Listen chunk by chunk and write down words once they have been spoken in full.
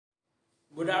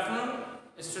Good afternoon,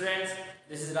 students.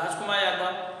 This is Rajkumar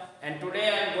Yadav, and today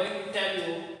I am going to tell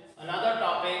you another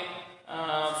topic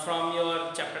from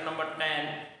your chapter number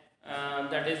 10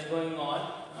 that is going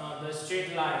on the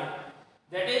straight line.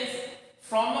 That is,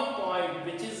 from a point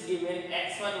which is given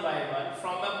x1, y1,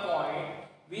 from a point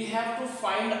we have to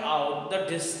find out the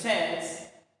distance,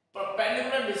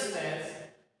 perpendicular distance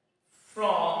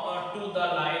from to the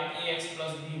line ax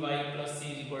plus by plus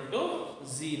c is equal to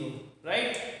 0,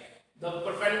 right? The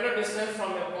perpendicular distance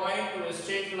from a point to a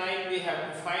straight line, we have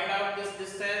to find out this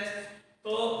distance.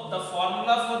 So the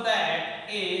formula for that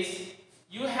is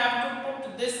you have to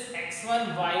put this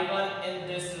x1 y1 in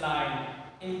this line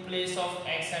in place of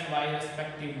x and y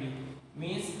respectively.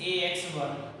 Means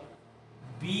ax1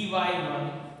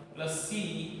 by1 plus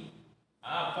c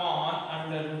upon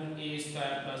under root a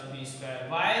square plus b square.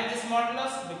 Why this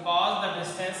modulus? Because the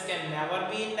distance can never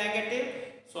be in negative.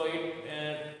 So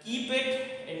keep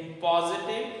it in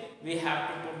positive. We have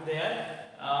to put there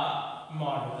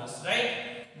modulus,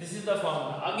 right? This is the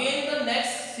formula. Again, the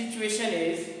next situation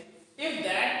is if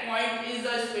that point is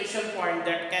a special point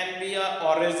that can be a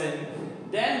origin,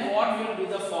 then what will be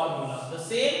the formula? The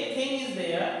same thing is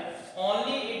there.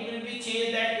 Only it will be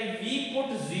changed that if we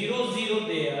put 0, 0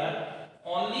 there,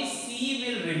 only c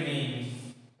will remain,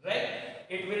 right?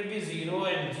 It will be 0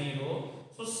 and 0.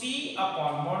 So c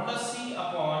upon modulus c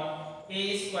upon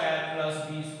a square plus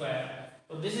b square.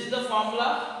 So this is the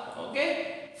formula,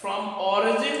 okay, from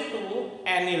origin to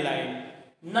any line.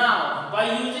 Now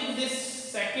by using this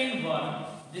second one,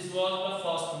 this was the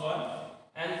first one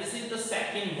and this is the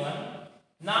second one.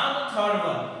 Now the third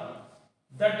one,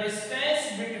 the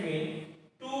distance between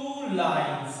two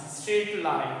lines, straight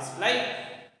lines, like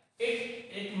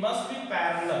it must be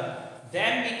parallel.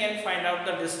 Then we can find out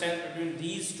the distance between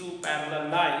these two parallel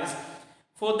lines.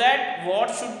 For that,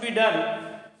 what should be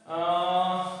done?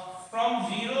 From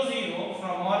 0, 0,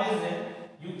 from origin,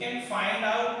 you can find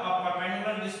out a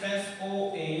perpendicular distance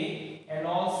OA and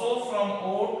also from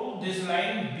O to this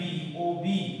line B, OB.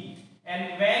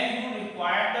 And when you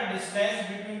require the distance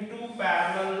between two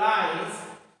parallel lines,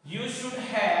 you should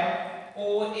have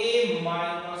OA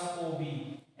minus OB.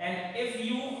 And if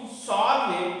you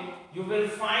solve it, you will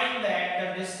find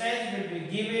that the distance will be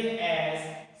given as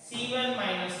c1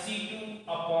 minus c2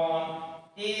 upon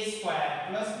a square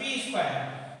plus b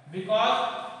square,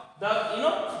 because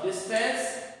the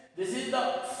distance, this is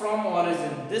the from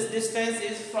origin, this distance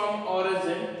is from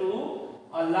origin to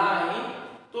a line.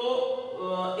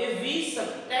 So if we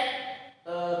subtract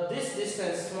this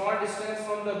distance, small distance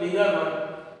from the bigger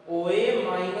one, OA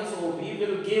minus OB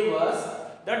will give us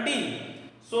the D.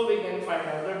 So we can find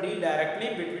out the D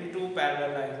directly between two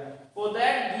parallel lines. For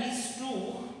that, these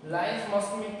two lines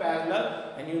must be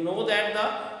parallel, and you know that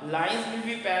the lines will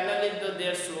be parallel if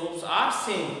their slopes are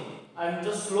same. And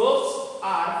the slopes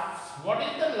are, what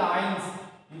is the lines?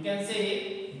 You can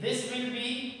say this will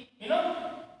be,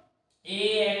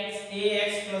 ax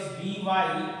plus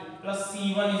by plus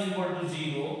c1 is equal to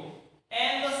 0,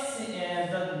 and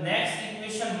the next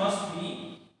equation must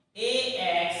be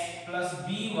ax plus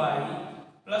by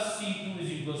plus c2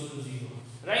 is equals to 0,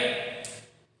 right?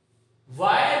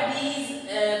 Why these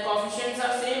coefficients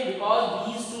are same? Because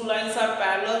these two lines are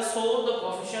parallel, so the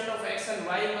coefficient of x and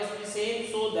y must be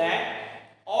same, so that,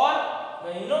 or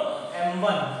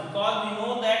m1, because we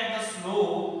know that the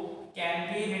slope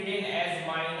can be written as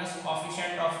minus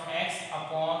coefficient of x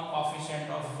upon coefficient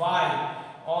of y.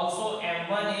 Also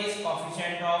m1 is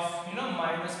coefficient of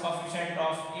minus coefficient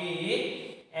of a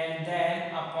and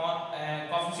then upon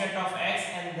coefficient of x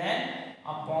and then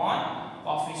upon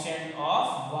coefficient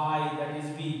of y, that is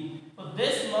b. So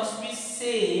this must be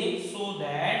same so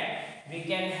that we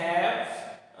can have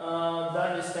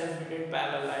the distance between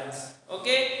parallel lines.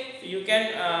 Okay, so you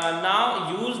can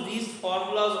now use these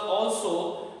formulas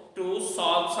also to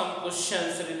solve some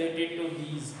questions related to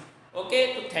these.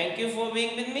 Okay, so thank you for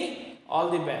being with me. All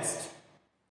the best.